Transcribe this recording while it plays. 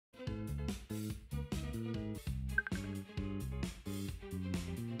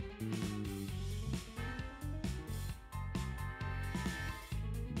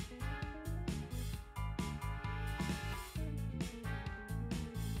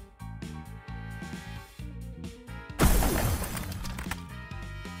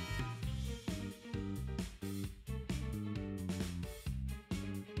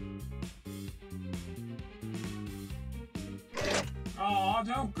Aw,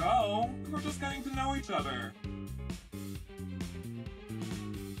 don't go. We're just getting to know each other.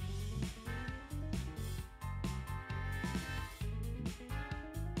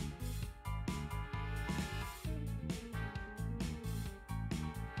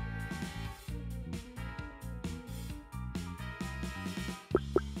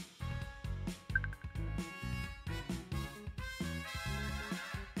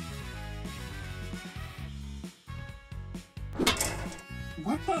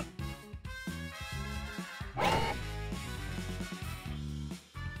 What the?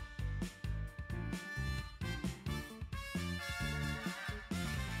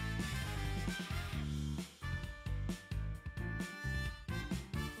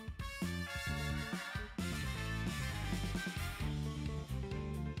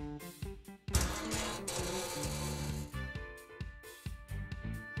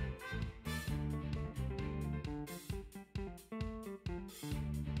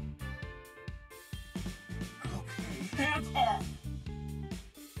 Okay, hands off!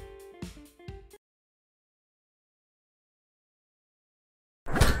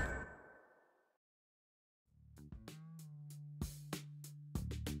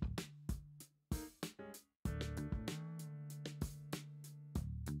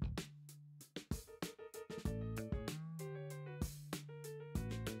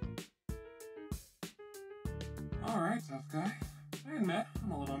 Alright, tough guy. I admit,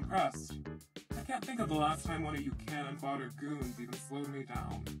 I'm a little impressed. I can't think of the last time one of you cannon fodder goons even slowed me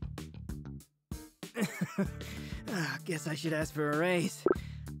down. Guess I should ask for a raise.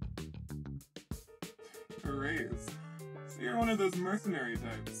 A raise? So you're one of those mercenary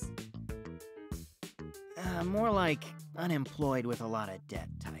types. More like unemployed with a lot of debt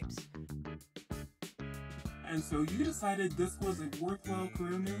types. And so you decided this was a worthwhile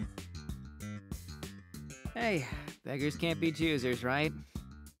career move? Hey, beggars can't be choosers, right?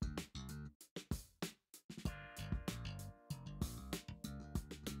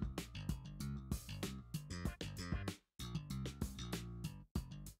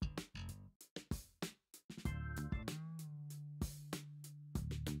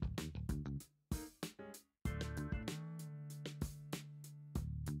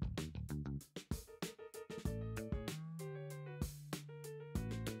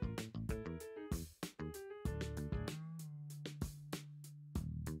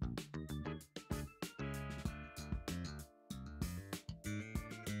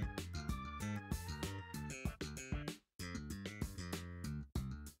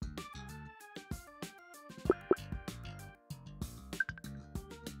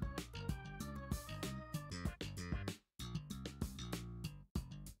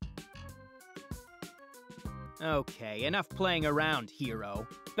 Okay, enough playing around, hero.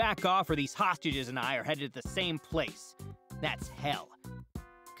 Back off or these hostages and I are headed to the same place. That's hell.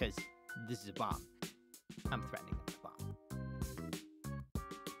 'Cause this is a bomb. I'm threatening them with a bomb.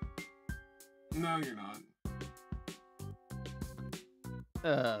 No, you're not.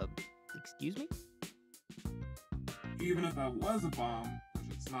 Excuse me? Even if that was a bomb,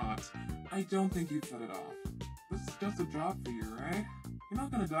 which it's not, I don't think you'd set it off. This is just a job for you, right? You're not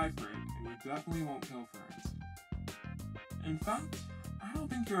gonna die for it, and you definitely won't kill for it. In fact, I don't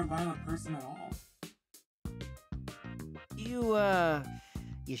think you're a violent person at all.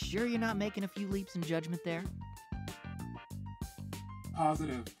 You sure you're not making a few leaps in judgment there?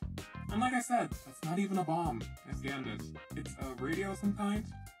 Positive. And like I said, that's not even a bomb. I scanned it. It's a radio of some kind.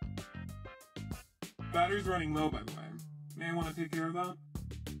 Battery's running low, by the way. May I want to take care of that?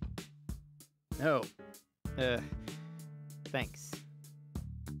 Oh. Thanks.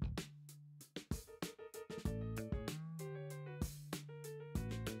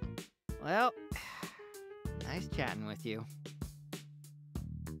 Well, nice chatting with you.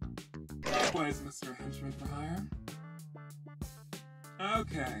 Likewise, Mr. Henchman for hire.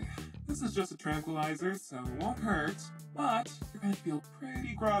 Okay, this is just a tranquilizer, so it won't hurt, but you're gonna feel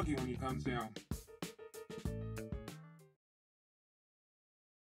pretty groggy when you come to.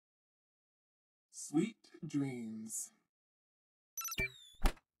 Sweet dreams.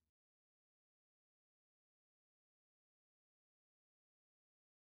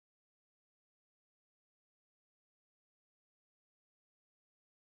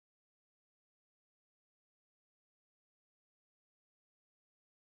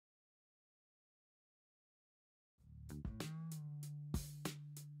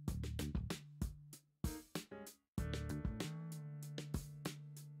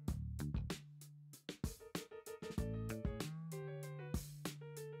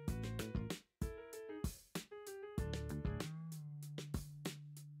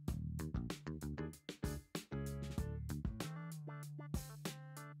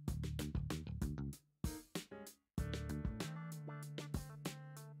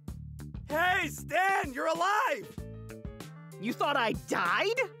 Hey, Stan, you're alive! You thought I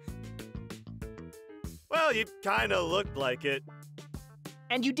died? Well, you kinda looked like it.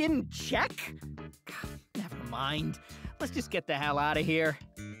 And you didn't check? Never mind. Let's just get the hell out of here.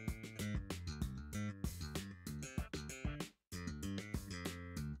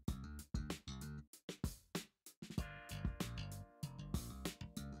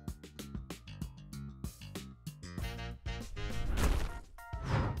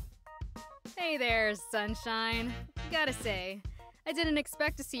 Hey there, Sunshine. Gotta say, I didn't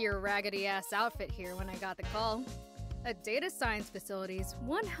expect to see your raggedy-ass outfit here when I got the call. A data science facility's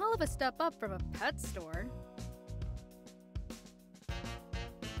one hell of a step up from a pet store.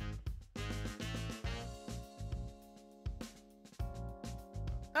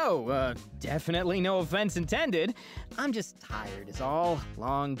 Oh, definitely no offense intended. I'm just tired is all.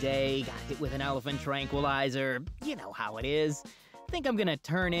 Long day, got hit with an elephant tranquilizer. You know how it is. Think I'm gonna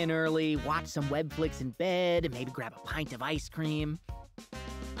turn in early, watch some web flicks in bed, and maybe grab a pint of ice cream.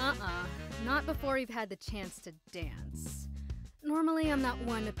 Not before you've had the chance to dance. Normally, I'm not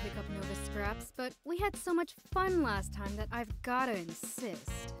one to pick up novice scraps, but we had so much fun last time that I've gotta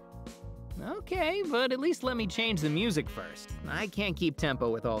insist. Okay, but at least let me change the music first. I can't keep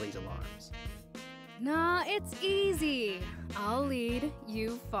tempo with all these alarms. Nah, it's easy. I'll lead,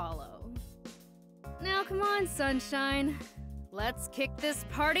 you follow. Now come on, Sunshine. Let's kick this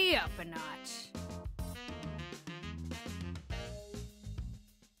party up a notch.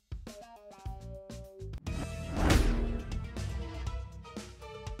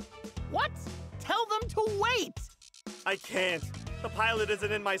 What? Tell them to wait! I can't. The pilot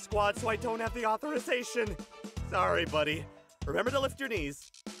isn't in my squad, so I don't have the authorization. Sorry, buddy. Remember to lift your knees.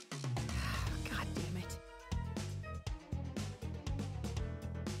 God damn it.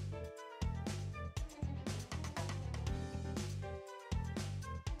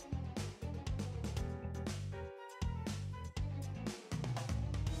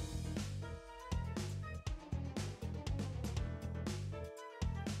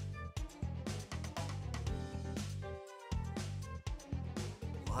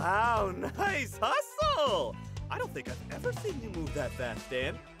 Wow, nice hustle! I don't think I've ever seen you move that fast,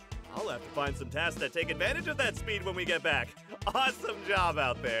 Dan. I'll have to find some tasks that take advantage of that speed when we get back. Awesome job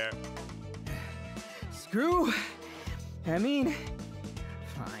out there. Screw? Fine.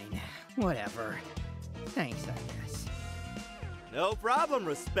 Whatever. Thanks, I guess. No problem,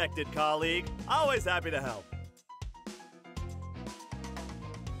 respected colleague. Always happy to help.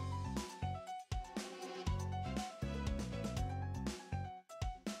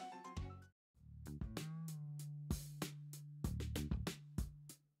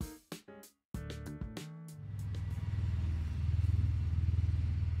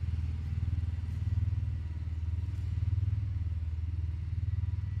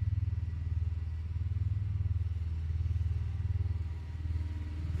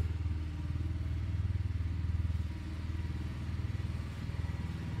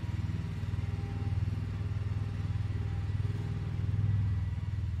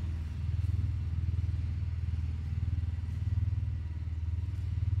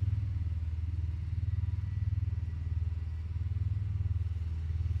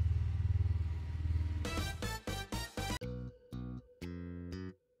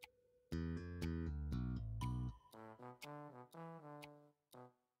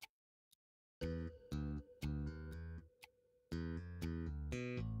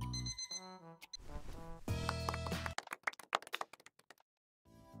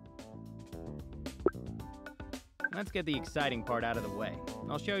 Let's get the exciting part out of the way.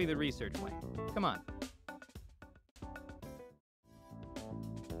 I'll show you the research wing. Come on.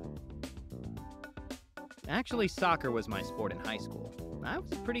 Actually, soccer was my sport in high school. I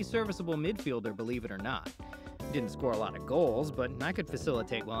was a pretty serviceable midfielder, believe it or not. Didn't score a lot of goals, but I could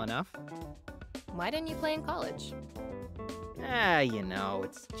facilitate well enough. Why didn't you play in college?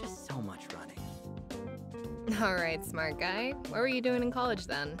 It's just so much running. All right, smart guy. What were you doing in college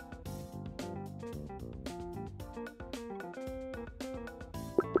then?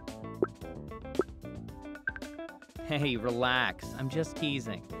 Hey, relax. I'm just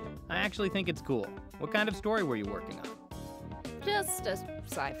teasing. I actually think it's cool. What kind of story were you working on? Just a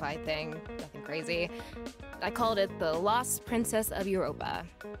sci-fi thing. Nothing crazy. I called it The Lost Princess of Europa.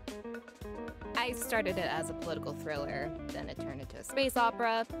 I started it as a political thriller, then it turned into a space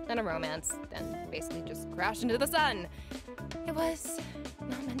opera, then a romance, then basically just crashed into the sun. It was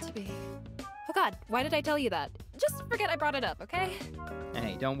not meant to be. Oh god, why did I tell you that? Just forget I brought it up, okay?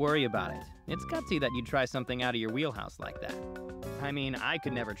 Hey, don't worry about it. It's gutsy that you'd try something out of your wheelhouse like that. I mean, I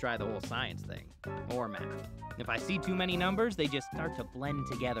could never try the whole science thing. Or math. If I see too many numbers, they just start to blend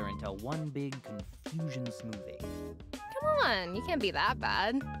together into one big confusion smoothie. Come on, you can't be that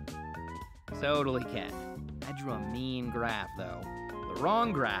bad. Totally can. I drew a mean graph, though. The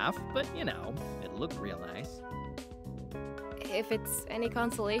wrong graph, but you know, it looked real nice. If it's any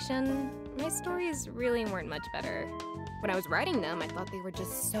consolation, my stories really weren't much better. When I was writing them, I thought they were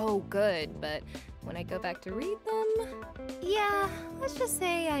just so good, but when I go back to read them, yeah, let's just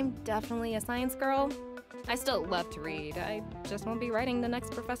say I'm definitely a science girl. I still love to read, I just won't be writing the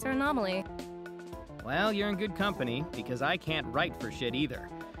next Professor Anomaly. Well, you're in good company, because I can't write for shit either.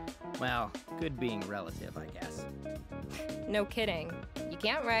 Well, good being relative, I guess. No kidding. You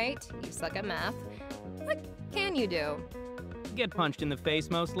can't write, you suck at math. What can you do? Get punched in the face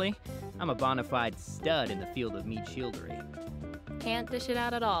mostly. I'm a bona fide stud in the field of meat shieldery. Can't dish it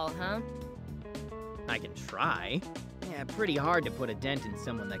out at all, huh? I can try. Yeah, pretty hard to put a dent in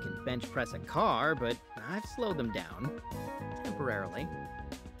someone that can bench press a car, but I've slowed them down. Temporarily.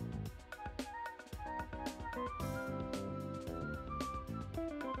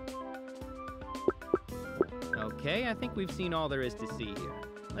 Okay, I think we've seen all there is to see here.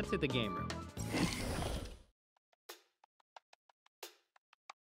 Let's hit the game room.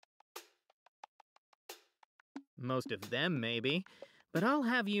 Most of them, maybe. But I'll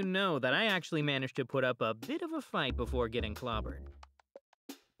have you know that I actually managed to put up a bit of a fight before getting clobbered.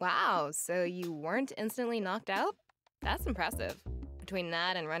 Wow, so you weren't instantly knocked out? That's impressive. Between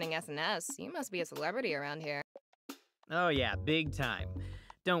that and running SNS, you must be a celebrity around here. Oh yeah, big time.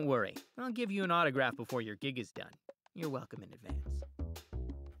 Don't worry, I'll give you an autograph before your gig is done. You're welcome in advance.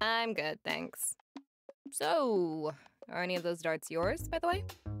 I'm good, thanks. So, are any of those darts yours, by the way?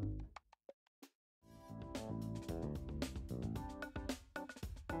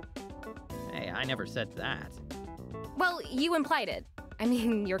 Hey, I never said that. Well, you implied it. I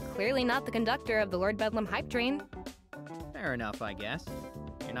mean, you're clearly not the conductor of the Lord Bedlam hype train. Fair enough, I guess.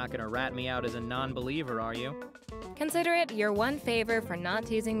 You're not gonna rat me out as a non-believer, are you? Consider it your one favor for not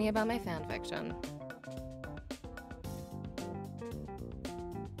teasing me about my fanfiction.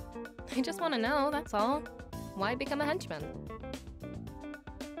 I just want to know, that's all. Why become a henchman?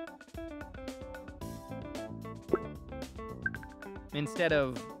 Instead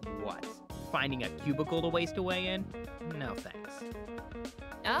of, what? Finding a cubicle to waste away in? No thanks.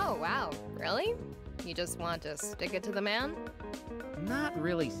 Oh, wow. Really? You just want to stick it to the man? Not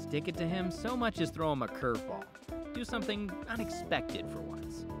really stick it to him, so much as throw him a curveball. Do something unexpected for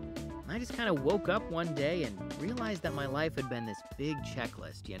once. I just kind of woke up one day and realized that my life had been this big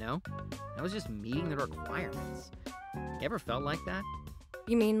checklist, you know? I was just meeting the requirements. You ever felt like that?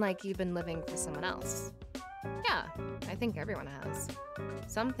 You mean like you've been living for someone else? Yeah, I think everyone has.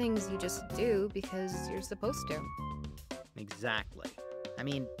 Some things you just do because you're supposed to. Exactly. I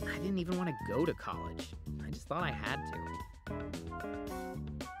mean, I didn't even want to go to college. I just thought I had to.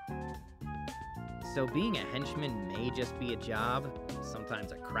 So being a henchman may just be a job,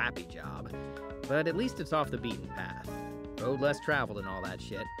 sometimes a crappy job, but at least it's off the beaten path. Road less traveled and all that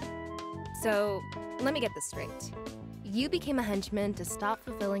shit. So, let me get this straight. You became a henchman to stop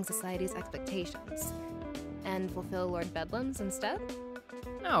fulfilling society's expectations, and fulfill Lord Bedlam's instead?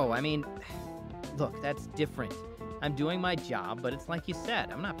 No, I mean, look, that's different. I'm doing my job, but it's like you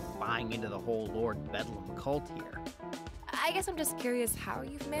said, I'm not buying into the whole Lord Bedlam cult here. I guess I'm just curious how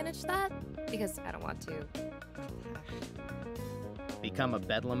you've managed that, because I don't want to. Become a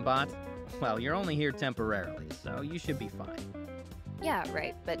Bedlam bot? Well, you're only here temporarily, so you should be fine. Yeah,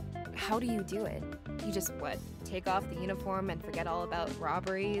 right, but how do you do it? You just, what, take off the uniform and forget all about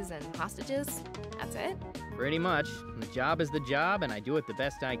robberies and hostages? That's it? Pretty much. The job is the job, and I do it the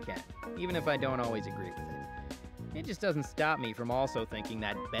best I can, even if I don't always agree with it. It just doesn't stop me from also thinking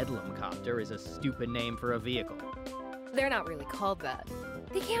that Bedlam Copter is a stupid name for a vehicle. They're not really called that.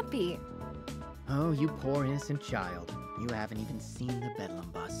 They can't be. Oh, you poor innocent child. You haven't even seen the Bedlam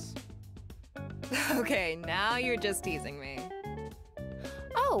bus. Okay, now you're just teasing me.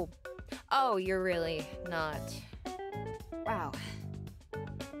 Oh, you're really not. Wow.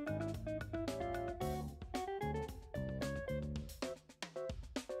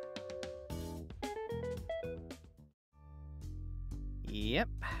 Yep.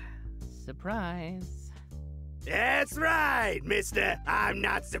 Surprise. That's right, mister. I'm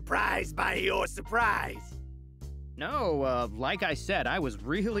not surprised by your surprise. No, like I said, I was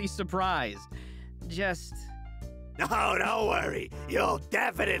really surprised. Just... Oh, don't worry. You'll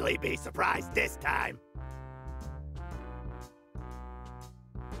definitely be surprised this time.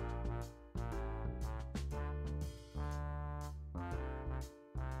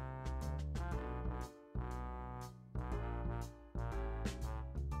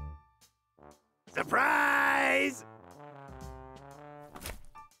 Surprise!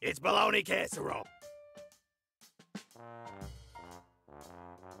 It's bologna casserole.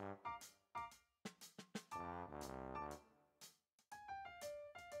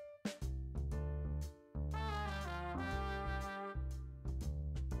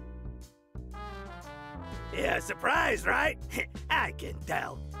 Yeah, surprised, right? I can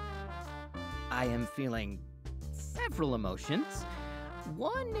tell. I am feeling several emotions.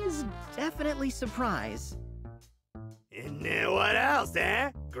 One is definitely surprise. And then what else,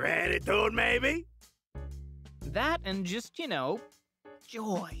 eh? Gratitude, maybe? That and just,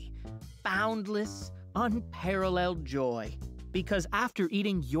 joy. Boundless, unparalleled joy. Because after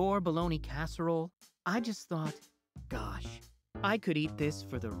eating your bologna casserole, I just thought, gosh, I could eat this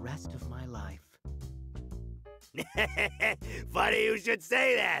for the rest of my life. Funny you should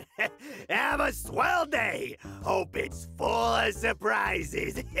say that. Have a swell day. Hope it's full of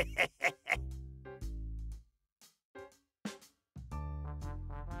surprises.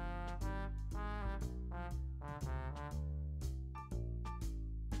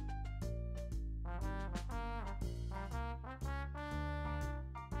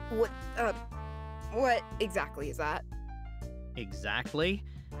 What exactly is that? Exactly?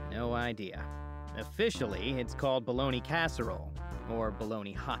 No idea. Officially, it's called bologna casserole, or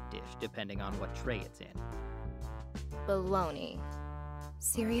bologna hot dish, depending on what tray it's in. Baloney.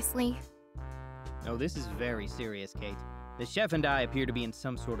 Seriously? Oh, this is very serious, Kate. The chef and I appear to be in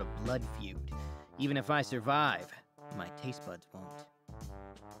some sort of blood feud. Even if I survive, my taste buds won't.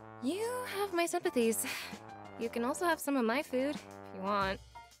 You have my sympathies. You can also have some of my food, if you want.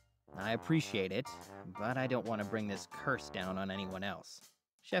 I appreciate it, but I don't want to bring this curse down on anyone else.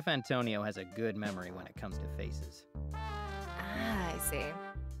 Chef Antonio has a good memory when it comes to faces. Ah, I see.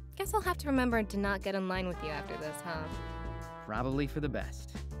 Guess I'll have to remember to not get in line with you after this, huh? Probably for the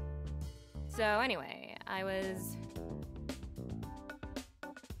best. So anyway, I was...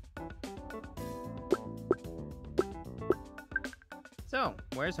 So,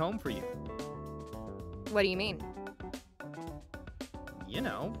 where's home for you? What do you mean?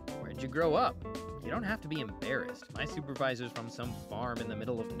 Where'd you grow up? You don't have to be embarrassed. My supervisor's from some farm in the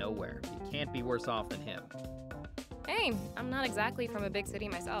middle of nowhere. You can't be worse off than him. Hey, I'm not exactly from a big city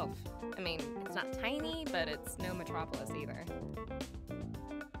myself. I mean, it's not tiny, but it's no metropolis either.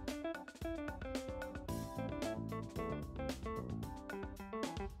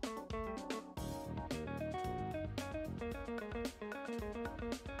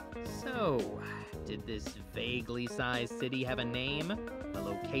 So, did this vaguely sized city have a name? A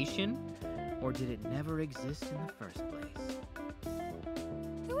location? Or did it never exist in the first place?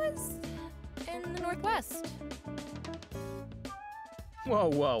 It was in the Northwest.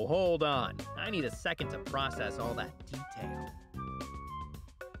 Whoa, hold on. I need a second to process all that detail.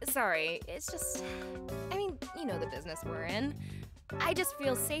 Sorry, it's just... I mean, you know the business we're in. I just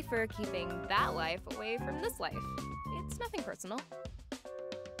feel safer keeping that life away from this life. It's nothing personal.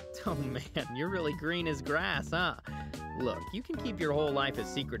 Oh man, you're really green as grass, huh? Look, you can keep your whole life a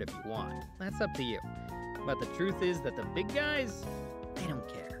secret if you want. That's up to you. But the truth is that the big guys, they don't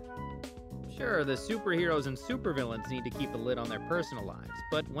care. Sure, the superheroes and supervillains need to keep a lid on their personal lives,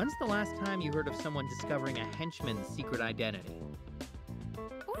 but when's the last time you heard of someone discovering a henchman's secret identity?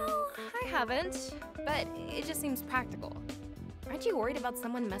 Well, I haven't, but it just seems practical. Aren't you worried about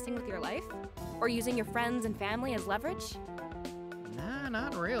someone messing with your life? Or using your friends and family as leverage? Nah,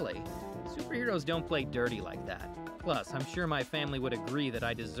 not really. Superheroes don't play dirty like that. Plus, I'm sure my family would agree that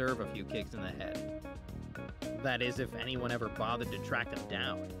I deserve a few kicks in the head. That is, if anyone ever bothered to track them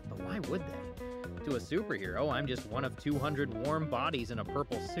down. But why would they? To a superhero, I'm just one of 200 warm bodies in a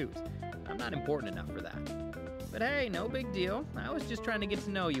purple suit. I'm not important enough for that. But hey, no big deal. I was just trying to get to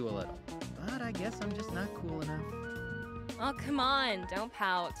know you a little. But I guess I'm just not cool enough. Oh, come on, don't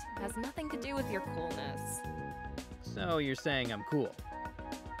pout. It has nothing to do with your coolness. So you're saying I'm cool?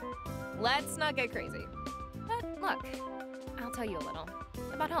 Let's not get crazy. But look, I'll tell you a little.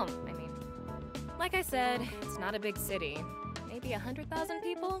 About home, I mean. Like I said, it's not a big city. Maybe 100,000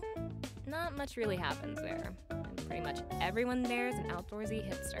 people? Not much really happens there. And pretty much everyone there is an outdoorsy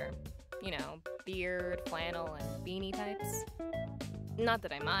hipster. You know, beard, flannel, and beanie types. Not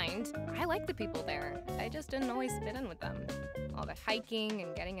that I mind. I like the people there. I just didn't always fit in with them. All the hiking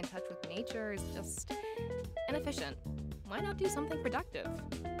and getting in touch with nature is just inefficient. Why not do something productive?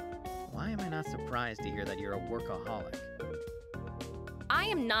 Why am I not surprised to hear that you're a workaholic? I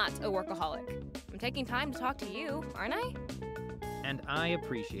am not a workaholic. I'm taking time to talk to you, aren't I? And I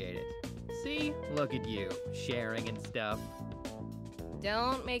appreciate it. See? Look at you, sharing and stuff.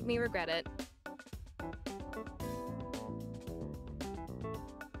 Don't make me regret it.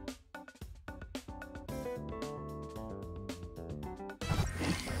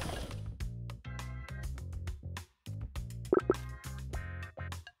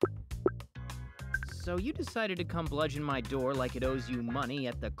 So you decided to come bludgeon my door like it owes you money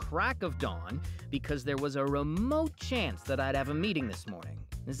at the crack of dawn because there was a remote chance that I'd have a meeting this morning.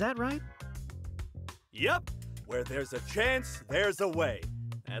 Is that right? Yep. Where there's a chance, there's a way.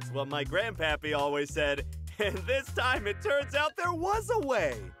 That's what my grandpappy always said. And this time it turns out there was a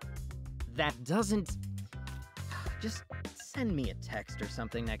way. That doesn't... Just send me a text or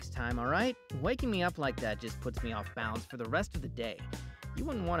something next time, all right? Waking me up like that just puts me off balance for the rest of the day. You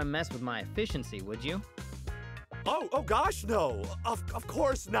wouldn't want to mess with my efficiency, would you? Oh gosh, no. Of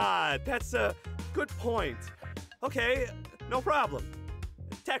course not. That's a good point. Okay, no problem.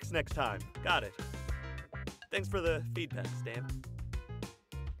 Text next time. Got it. Thanks for the feedback, Stan.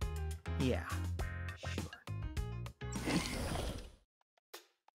 Yeah, sure.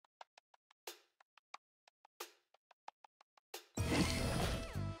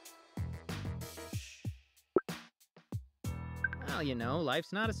 Well, you know,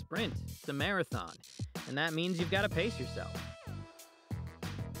 life's not a sprint, it's a marathon. And that means you've got to pace yourself.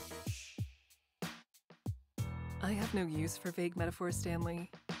 I have no use for vague metaphors,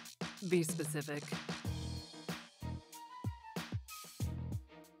 Stanley. Be specific.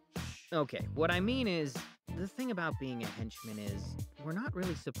 Okay, what I mean is, the thing about being a henchman is, we're not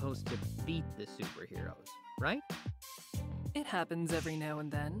really supposed to beat the superheroes, right? It happens every now and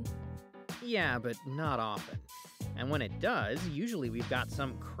then. Yeah, but not often. And when it does, usually we've got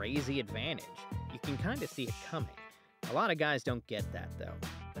some crazy advantage. You can kind of see it coming. A lot of guys don't get that, though.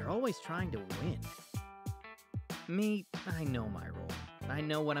 They're always trying to win. Me, I know my role. I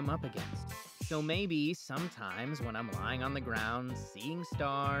know what I'm up against. So maybe sometimes when I'm lying on the ground, seeing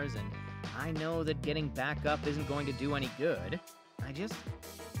stars, and I know that getting back up isn't going to do any good, I just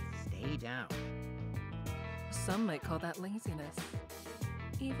stay down. Some might call that laziness.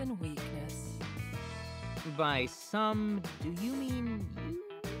 Even weakness. By some, do you mean you?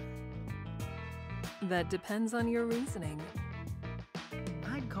 That depends on your reasoning.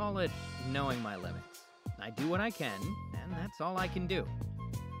 I'd call it knowing my limits. I do what I can, and that's all I can do.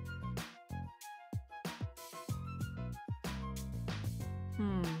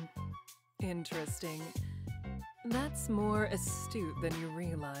 Interesting. That's more astute than you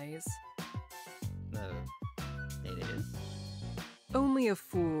realize. It is? Only a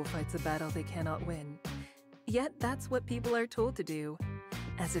fool fights a battle they cannot win. Yet that's what people are told to do.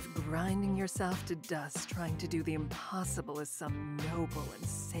 As if grinding yourself to dust trying to do the impossible is some noble and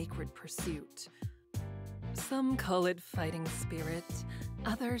sacred pursuit. Some call it fighting spirit,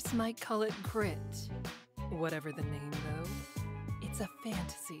 others might call it grit. Whatever the name, though, it's a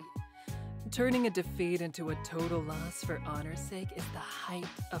fantasy. Turning a defeat into a total loss for honor's sake is the height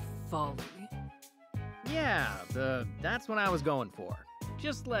of folly. Yeah, that's what I was going for.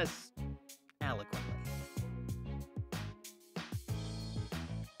 Just less eloquently.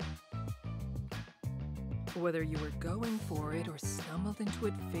 Whether you were going for it or stumbled into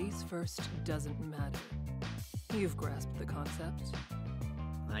it face first doesn't matter. You've grasped the concept.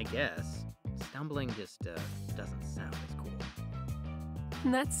 I guess. Stumbling just doesn't sound as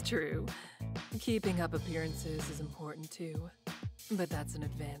cool. That's true. Keeping up appearances is important too. But that's an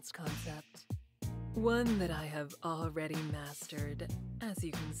advanced concept. One that I have already mastered, as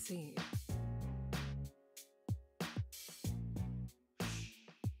you can see.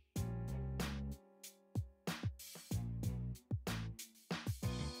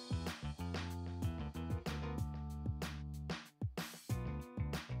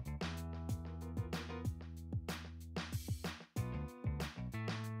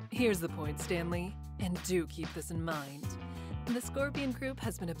 Here's the point, Stanley, and do keep this in mind. The Scorpion Group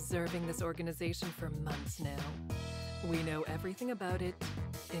has been observing this organization for months now. We know everything about it,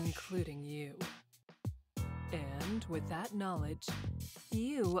 including you. And with that knowledge,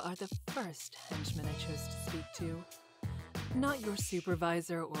 you are the first henchman I chose to speak to. Not your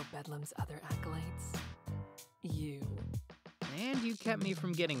supervisor or Bedlam's other acolytes. You. And you kept me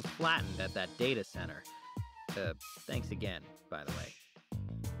from getting flattened at that data center. Thanks again, by the way.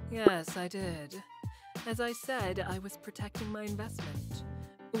 Yes, I did. As I said, I was protecting my investment,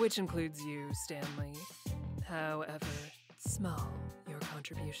 which includes you, Stanley. However small your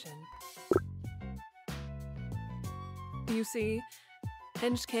contribution. You see,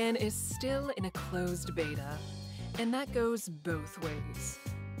 Henchman is still in a closed beta, and that goes both ways.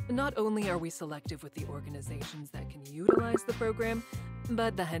 Not only are we selective with the organizations that can utilize the program,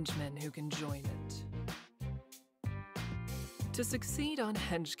 but the henchmen who can join it. To succeed on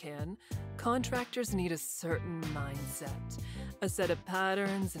Henchman, contractors need a certain mindset, a set of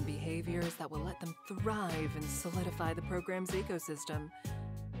patterns and behaviors that will let them thrive and solidify the program's ecosystem.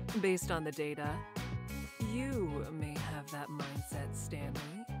 Based on the data, you may have that mindset,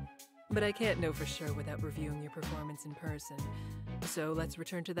 Stanley. But I can't know for sure without reviewing your performance in person. So let's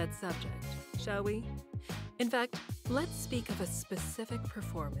return to that subject, shall we? In fact, let's speak of a specific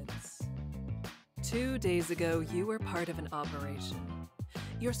performance. 2 days ago, you were part of an operation.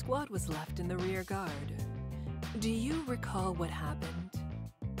 Your squad was left in the rear guard. Do you recall what happened?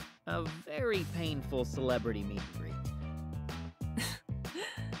 A very painful celebrity meet and greet.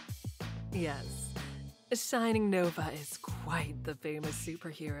 Yes. Shining Nova is quite the famous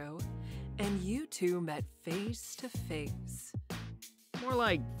superhero, and you two met face to face. More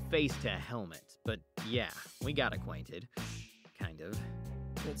like face to helmet, but yeah, we got acquainted. Kind of.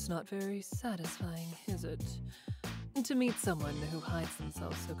 It's not very satisfying, is it? To meet someone who hides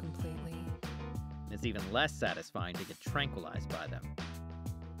themselves so completely. It's even less satisfying to get tranquilized by them.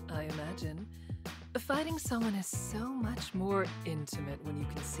 I imagine. Fighting someone is so much more intimate when you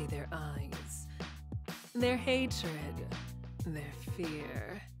can see their eyes. Their hatred, their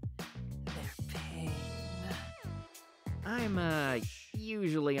fear, their pain. I'm,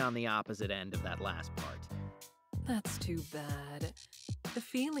 usually on the opposite end of that last part. That's too bad.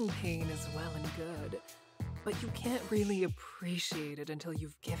 Feeling pain is well and good, but you can't really appreciate it until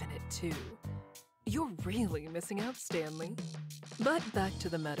you've given it too. You're really missing out, Stanley. But back to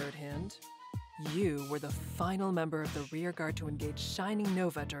the matter at hand. You were the final member of the rear guard to engage Shining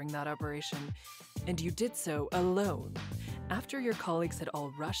Nova during that operation, and you did so alone, after your colleagues had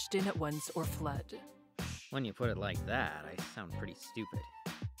all rushed in at once or fled. When you put it like that, I sound pretty stupid.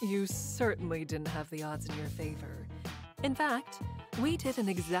 You certainly didn't have the odds in your favor. In fact, we did an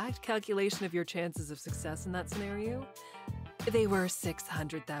exact calculation of your chances of success in that scenario. They were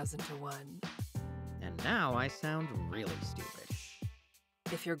 600,000 to 1. And now I sound really stupid.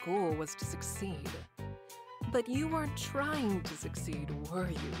 If your goal was to succeed. But you weren't trying to succeed, were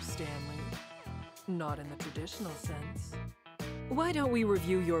you, Stanley? Not in the traditional sense. Why don't we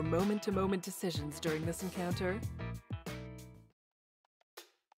review your moment-to-moment decisions during this encounter?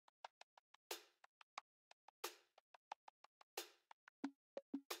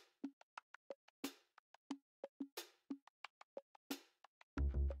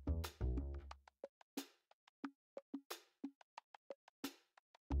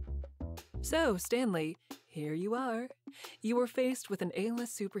 So, Stanley, here you are. You were faced with an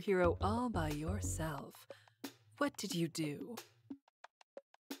A-list superhero all by yourself. What did you do?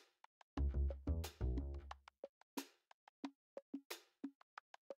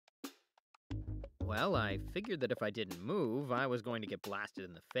 Well, I figured that if I didn't move, I was going to get blasted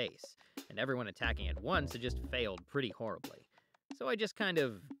in the face, and everyone attacking at once had just failed pretty horribly. So I just kind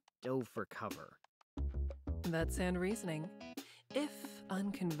of dove for cover. That's sound reasoning. If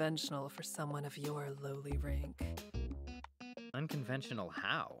unconventional for someone of your lowly rank. Unconventional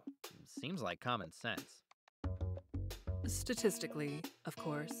how? Seems like common sense. Statistically, of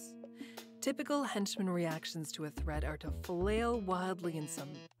course. Typical henchman reactions to a threat are to flail wildly in some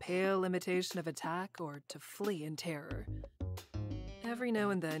pale imitation of attack or to flee in terror. Every now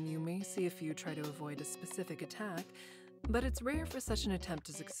and then you may see a few try to avoid a specific attack, but it's rare for such an attempt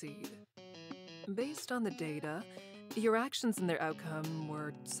to succeed. Based on the data, your actions and their outcome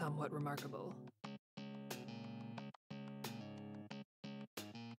were somewhat remarkable.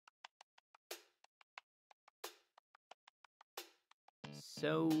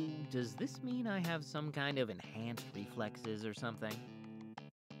 So, does this mean I have some kind of enhanced reflexes or something?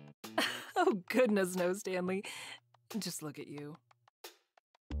 Oh, goodness no, Stanley. Just look at you.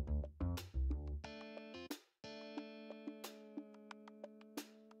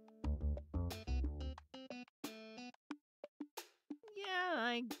 Yeah,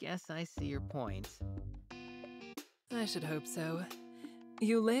 I guess I see your point. I should hope so.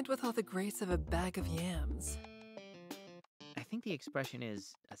 You land with all the grace of a bag of yams. I think the expression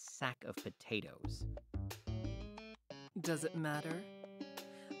is a sack of potatoes. Does it matter?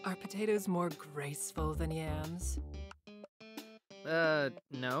 Are potatoes more graceful than yams?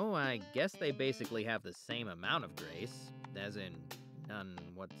 No, I guess they basically have the same amount of grace, as in none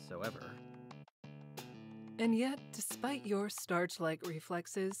whatsoever. And yet, despite your starch-like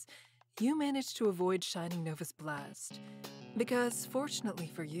reflexes, you managed to avoid Shining Nova's blast. Because, fortunately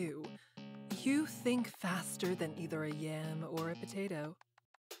for you, you think faster than either a yam or a potato.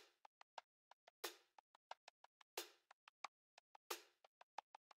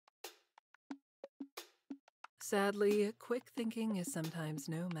 Sadly, quick thinking is sometimes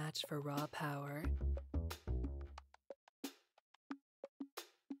no match for raw power.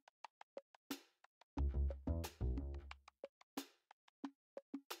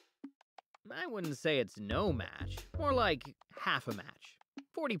 I wouldn't say it's no match, more like half a match.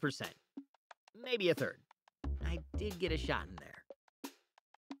 40%. Maybe a third. I did get a shot in there.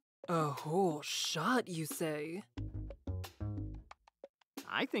 A whole shot, you say?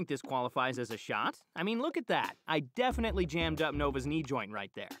 I think this qualifies as a shot. I mean, look at that. I definitely jammed up Nova's knee joint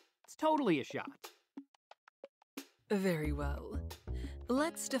right there. It's totally a shot. Very well.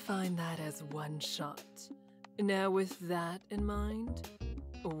 Let's define that as one shot. Now, with that in mind,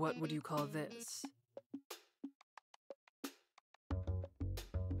 what would you call this?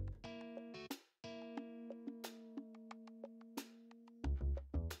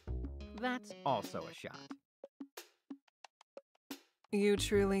 That's also a shot. You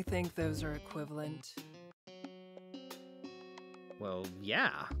truly think those are equivalent? Well,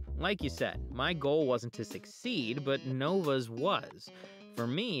 yeah. Like you said, my goal wasn't to succeed, but Nova's was. For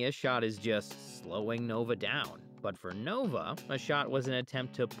me, a shot is just slowing Nova down. But for Nova, a shot was an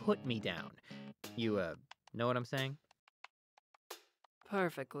attempt to put me down. You, know what I'm saying?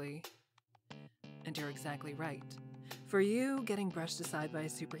 Perfectly. And you're exactly right. For you, getting brushed aside by a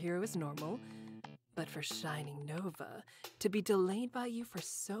superhero is normal. But for Shining Nova, to be delayed by you for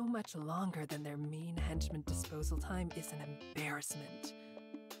so much longer than their mean henchman disposal time is an embarrassment.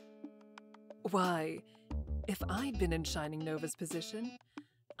 Why, if I'd been in Shining Nova's position,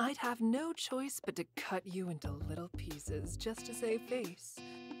 I'd have no choice but to cut you into little pieces just to save face.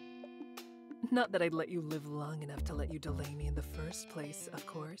 Not that I'd let you live long enough to let you delay me in the first place, of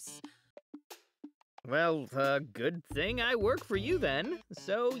course. Well, good thing I work for you then,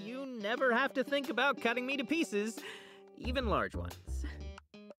 so you never have to think about cutting me to pieces, even large ones.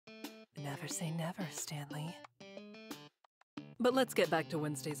 Never say never, Stanley. But let's get back to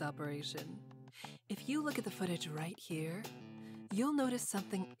Wednesday's operation. If you look at the footage right here, you'll notice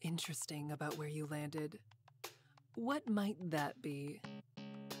something interesting about where you landed. What might that be?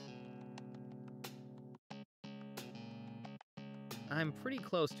 I'm pretty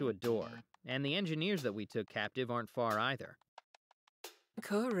close to a door, and the engineers that we took captive aren't far either.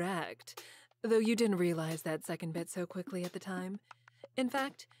 Correct. Though you didn't realize that second bit so quickly at the time. In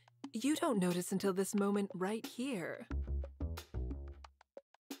fact, you don't notice until this moment right here.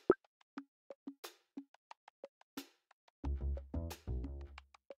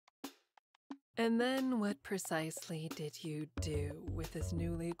 And then what precisely did you do with this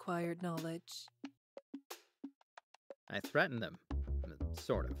newly acquired knowledge? I threatened them.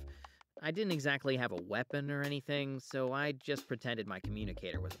 Sort of. I didn't exactly have a weapon or anything, so I just pretended my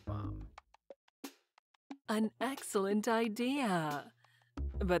communicator was a bomb. An excellent idea!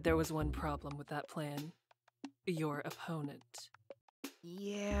 But there was one problem with that plan. Your opponent.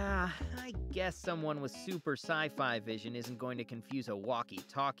 Yeah, I guess someone with super sci-fi vision isn't going to confuse a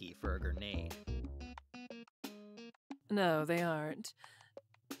walkie-talkie for a grenade. No, they aren't.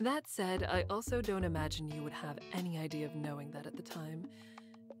 That said, I also don't imagine you would have any idea of knowing that at the time.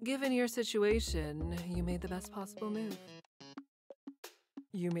 Given your situation, you made the best possible move.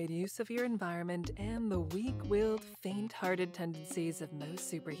 You made use of your environment and the weak-willed, faint-hearted tendencies of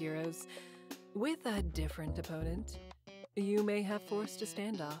most superheroes. With a different opponent, you may have forced a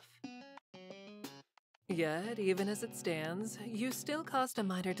standoff. Yet, even as it stands, you still caused a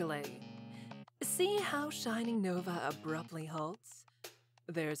minor delay. See how Shining Nova abruptly halts?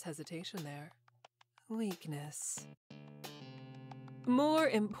 There's hesitation there. Weakness. More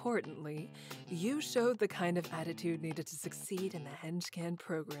importantly, you showed the kind of attitude needed to succeed in the Henchman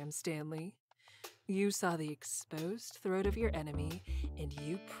program, Stanley. You saw the exposed throat of your enemy, and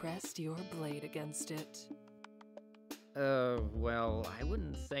you pressed your blade against it. Well, I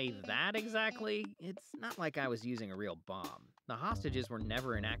wouldn't say that exactly. It's not like I was using a real bomb. The hostages were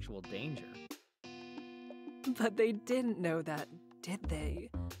never in actual danger. But they didn't know that, did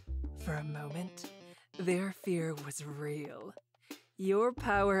they? For a moment, their fear was real. Your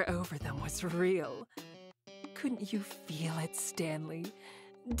power over them was real. Couldn't you feel it, Stanley?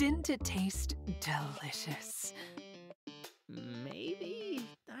 Didn't it taste delicious? Maybe?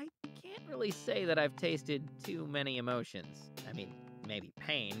 I can't really say that I've tasted too many emotions. I mean, maybe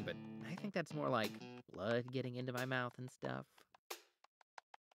pain, but I think that's more like blood getting into my mouth and stuff.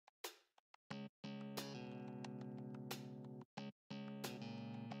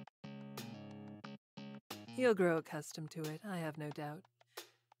 You'll grow accustomed to it, I have no doubt.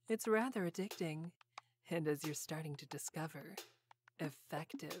 It's rather addicting, and as you're starting to discover,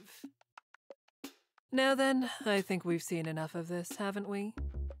 effective. Now then, I think we've seen enough of this, haven't we?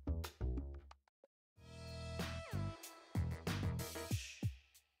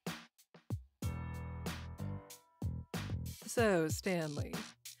 So, Stanley,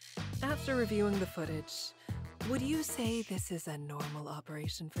 after reviewing the footage, would you say this is a normal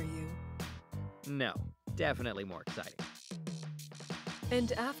operation for you? No, definitely more exciting.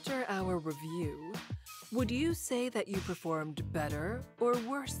 And after our review, Would you say that you performed better or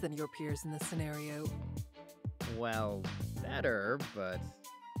worse than your peers in this scenario? Well, better, but...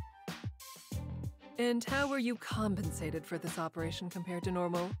 And how were you compensated for this operation compared to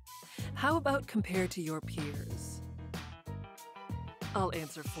normal? How about compared to your peers? I'll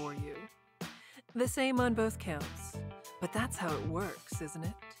answer for you. The same on both counts. But that's how it works, isn't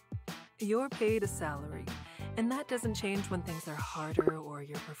it? You're paid a salary, and that doesn't change when things are harder or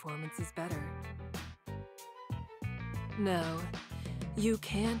your performance is better. No, you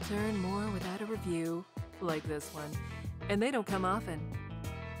can't earn more without a review, like this one, and they don't come often.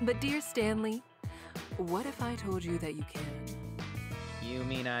 But dear Stanley, what if I told you that you can? You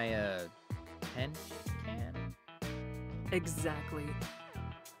mean Henchman? Exactly.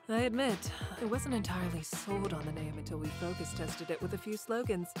 I admit, I wasn't entirely sold on the name until we focus tested it with a few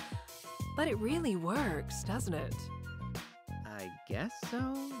slogans. But it really works, doesn't it? I guess so.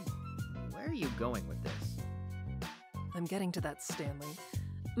 Where are you going with this? I'm getting to that, Stanley.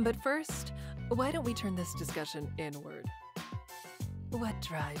 But first, why don't we turn this discussion inward? What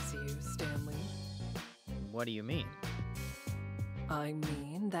drives you, Stanley? What do you mean? I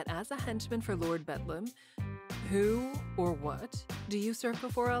mean that as a henchman for Lord Bedlam, who or what do you serve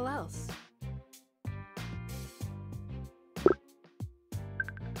before all else?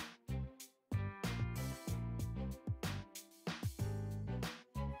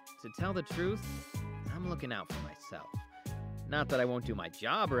 To tell the truth, I'm looking out for myself. Not that I won't do my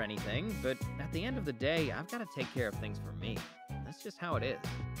job or anything, but at the end of the day, I've got to take care of things for me. That's just how it is.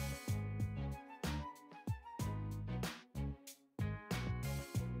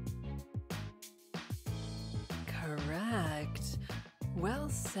 Correct. Well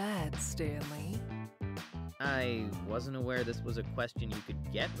said, Stanley. I wasn't aware this was a question you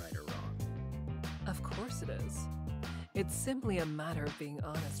could get right or wrong. Of course it is. It's simply a matter of being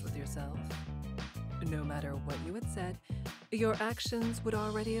honest with yourself. No matter what you had said, your actions would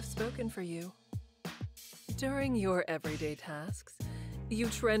already have spoken for you. During your everyday tasks, you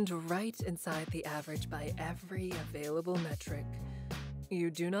trend right inside the average by every available metric.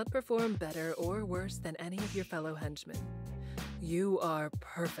 You do not perform better or worse than any of your fellow henchmen. You are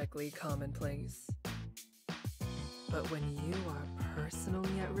perfectly commonplace. But when you are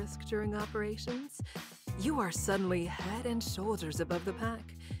personally at risk during operations, you are suddenly head and shoulders above the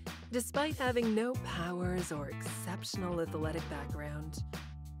pack, despite having no powers or exceptional athletic background.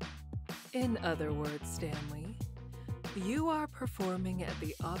 In other words, Stanley, you are performing at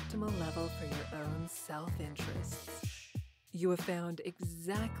the optimal level for your own self-interests. You have found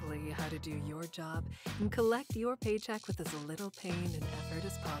exactly how to do your job and collect your paycheck with as little pain and effort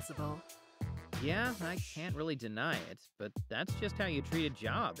as possible. Yeah, I can't really deny it, but that's just how you treat a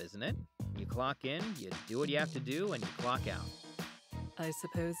job, isn't it? You clock in, you do what you have to do, and you clock out. I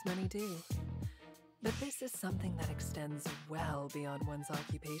suppose many do. But this is something that extends well beyond one's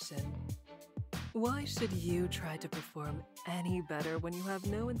occupation. Why should you try to perform any better when you have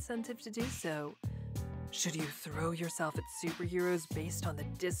no incentive to do so? Should you throw yourself at superheroes based on the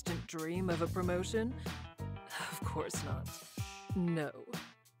distant dream of a promotion? Of course not. No.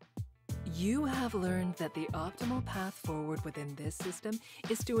 You have learned that the optimal path forward within this system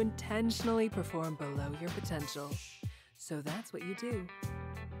is to intentionally perform below your potential. So that's what you do.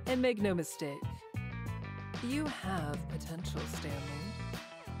 And make no mistake, you have potential, Stanley.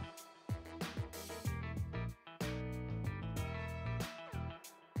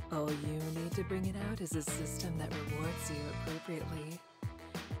 All you need to bring it out is a system that rewards you appropriately.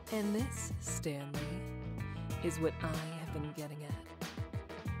 And this, Stanley, is what I have been getting at.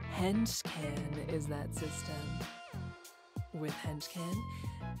 Henchman is that system. With Henchman,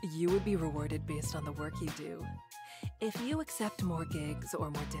 you would be rewarded based on the work you do. If you accept more gigs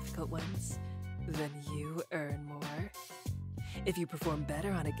or more difficult ones, then you earn more. If you perform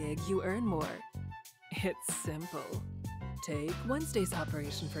better on a gig, you earn more. It's simple. Take Wednesday's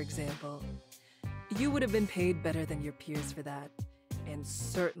operation, for example. You would have been paid better than your peers for that, and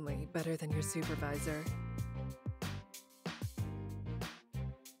certainly better than your supervisor.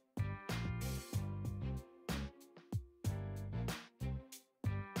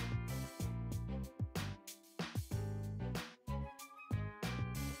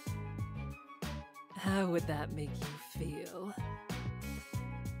 How would that make you feel?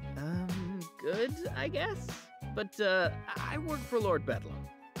 Good, I guess? But, I work for Lord Bedlam.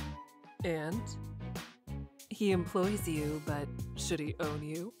 And? He employs you, but should he own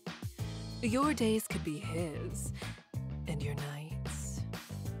you? Your days could be his, and your nights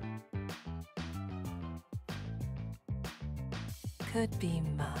could be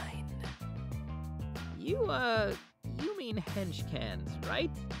mine. You mean Henchcans,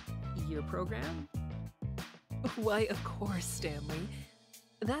 right? Your program? Why, of course, Stanley.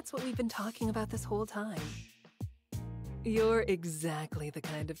 That's what we've been talking about this whole time. You're exactly the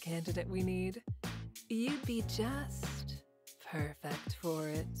kind of candidate we need. You'd be just perfect for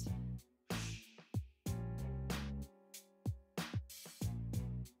it.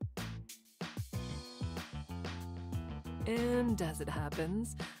 And as it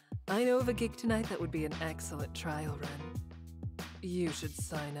happens, I know of a gig tonight that would be an excellent trial run. You should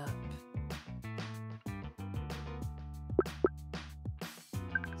sign up.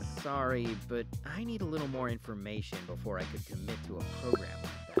 Sorry, but I need a little more information before I could commit to a program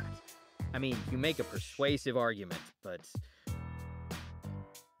like that. I mean, you make a persuasive argument, but...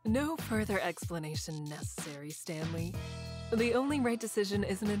 No further explanation necessary, Stanley. The only right decision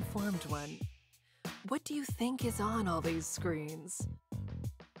is an informed one. What do you think is on all these screens?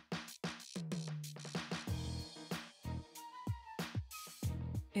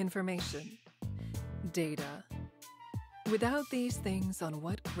 Information. Data. Without these things, on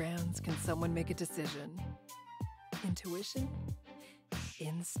what grounds can someone make a decision? Intuition?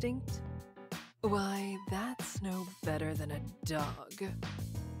 Instinct? Why, that's no better than a dog.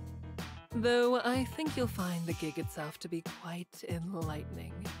 Though I think you'll find the gig itself to be quite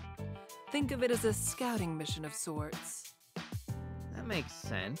enlightening. Think of it as a scouting mission of sorts. That makes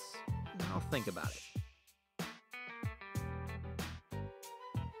sense. I'll think about it.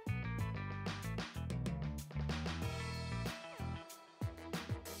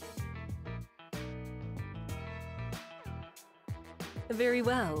 Very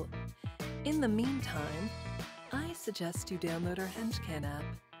well. In the meantime, I suggest you download our Henchman app.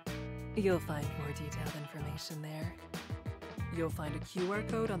 You'll find more detailed information there. You'll find a QR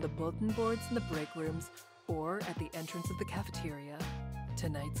code on the bulletin boards in the break rooms or at the entrance of the cafeteria.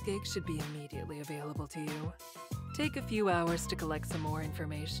 Tonight's gig should be immediately available to you. Take a few hours to collect some more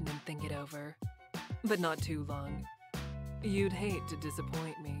information and think it over, but not too long. You'd hate to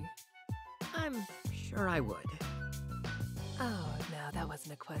disappoint me. I'm sure I would. Oh, no, that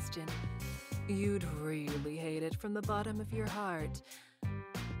wasn't a question. You'd really hate it from the bottom of your heart.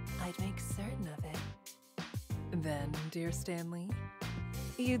 I'd make certain of it. Then, dear Stanley,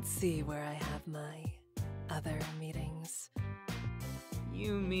 you'd see where I have my other meetings.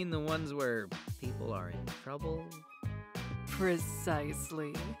 You mean the ones where people are in trouble?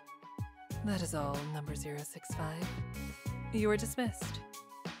 Precisely. That is all, number 065. You are dismissed.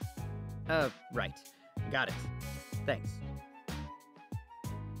 Right. Got it. Thanks.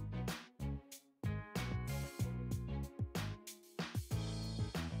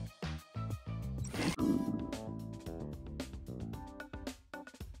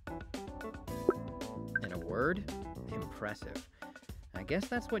 In a word, impressive. I guess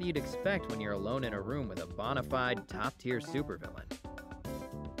that's what you'd expect when you're alone in a room with a bona fide top-tier supervillain.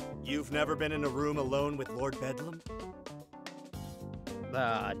 You've never been in a room alone with Lord Bedlam?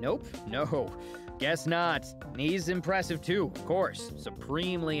 Nope. No. Guess not. He's impressive too, of course.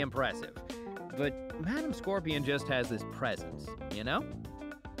 Supremely impressive. But Madam Scorpion just has this presence, you know?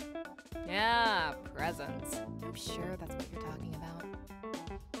 Yeah, presents. I'm sure that's what you're talking about.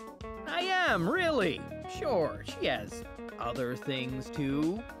 I am, really. Sure, she has other things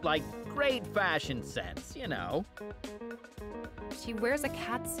too. Like great fashion sense, you know. She wears a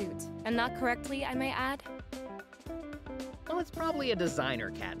catsuit, and not correctly, I may add. Well, it's probably a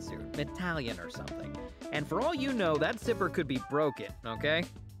designer catsuit, Italian or something. And for all you know, that zipper could be broken, okay?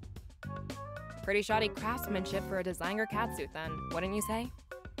 Pretty shoddy craftsmanship for a designer catsuit then, wouldn't you say?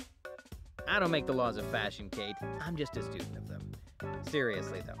 I don't make the laws of fashion, Kate. I'm just a student of them.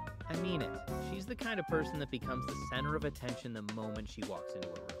 Seriously, though, I mean it. She's the kind of person that becomes the center of attention the moment she walks into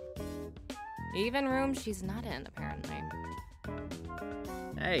a room. Even rooms she's not in, apparently.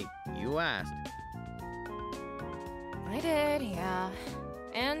 Hey, you asked. I did, yeah.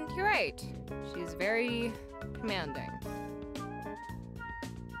 And you're right. She's very commanding.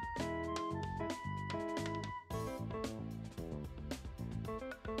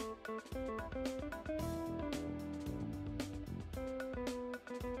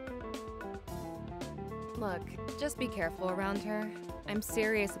 Look, just be careful around her. I'm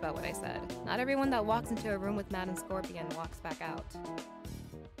serious about what I said. Not everyone that walks into a room with Madam Scorpion walks back out.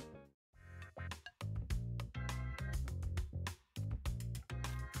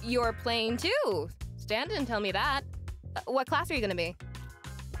 You're playing too! Stan didn't tell me that. What class are you gonna be?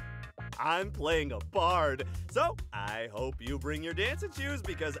 I'm playing a bard, so I hope you bring your dancing shoes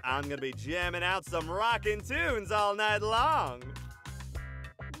because I'm gonna be jamming out some rockin' tunes all night long.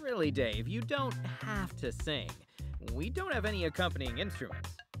 Really, Dave, you don't have to sing. We don't have any accompanying instruments.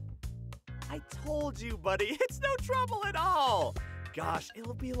 I told you, buddy, it's no trouble at all. gosh,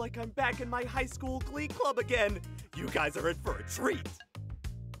 it'll be like I'm back in my high school glee club again. You guys are in for a treat.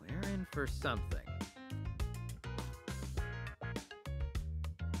 We're in for something.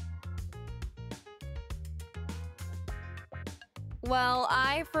 Well,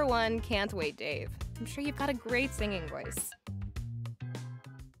 I, for one, can't wait, Dave. I'm sure you've got a great singing voice.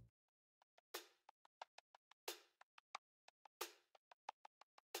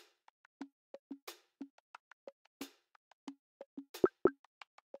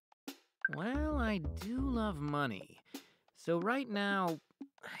 Well, I do love money. So right now,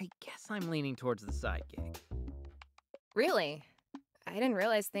 I guess I'm leaning towards the side gig. Really? I didn't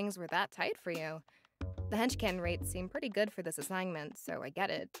realize things were that tight for you. The Henchman rates seem pretty good for this assignment, so I get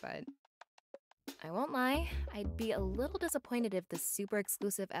it, but I won't lie, I'd be a little disappointed if this super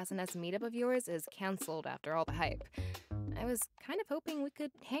exclusive SNS meetup of yours is canceled after all the hype. I was kind of hoping we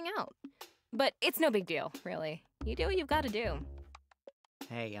could hang out. But it's no big deal, really. You do what you've got to do.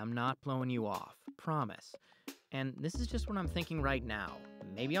 Hey, I'm not blowing you off. Promise. And this is just what I'm thinking right now.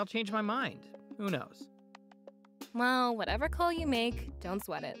 Maybe I'll change my mind. Who knows? Well, whatever call you make, don't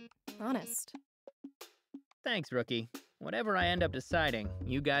sweat it. Honest. Thanks, Rookie. Whatever I end up deciding,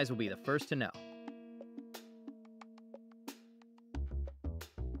 you guys will be the first to know.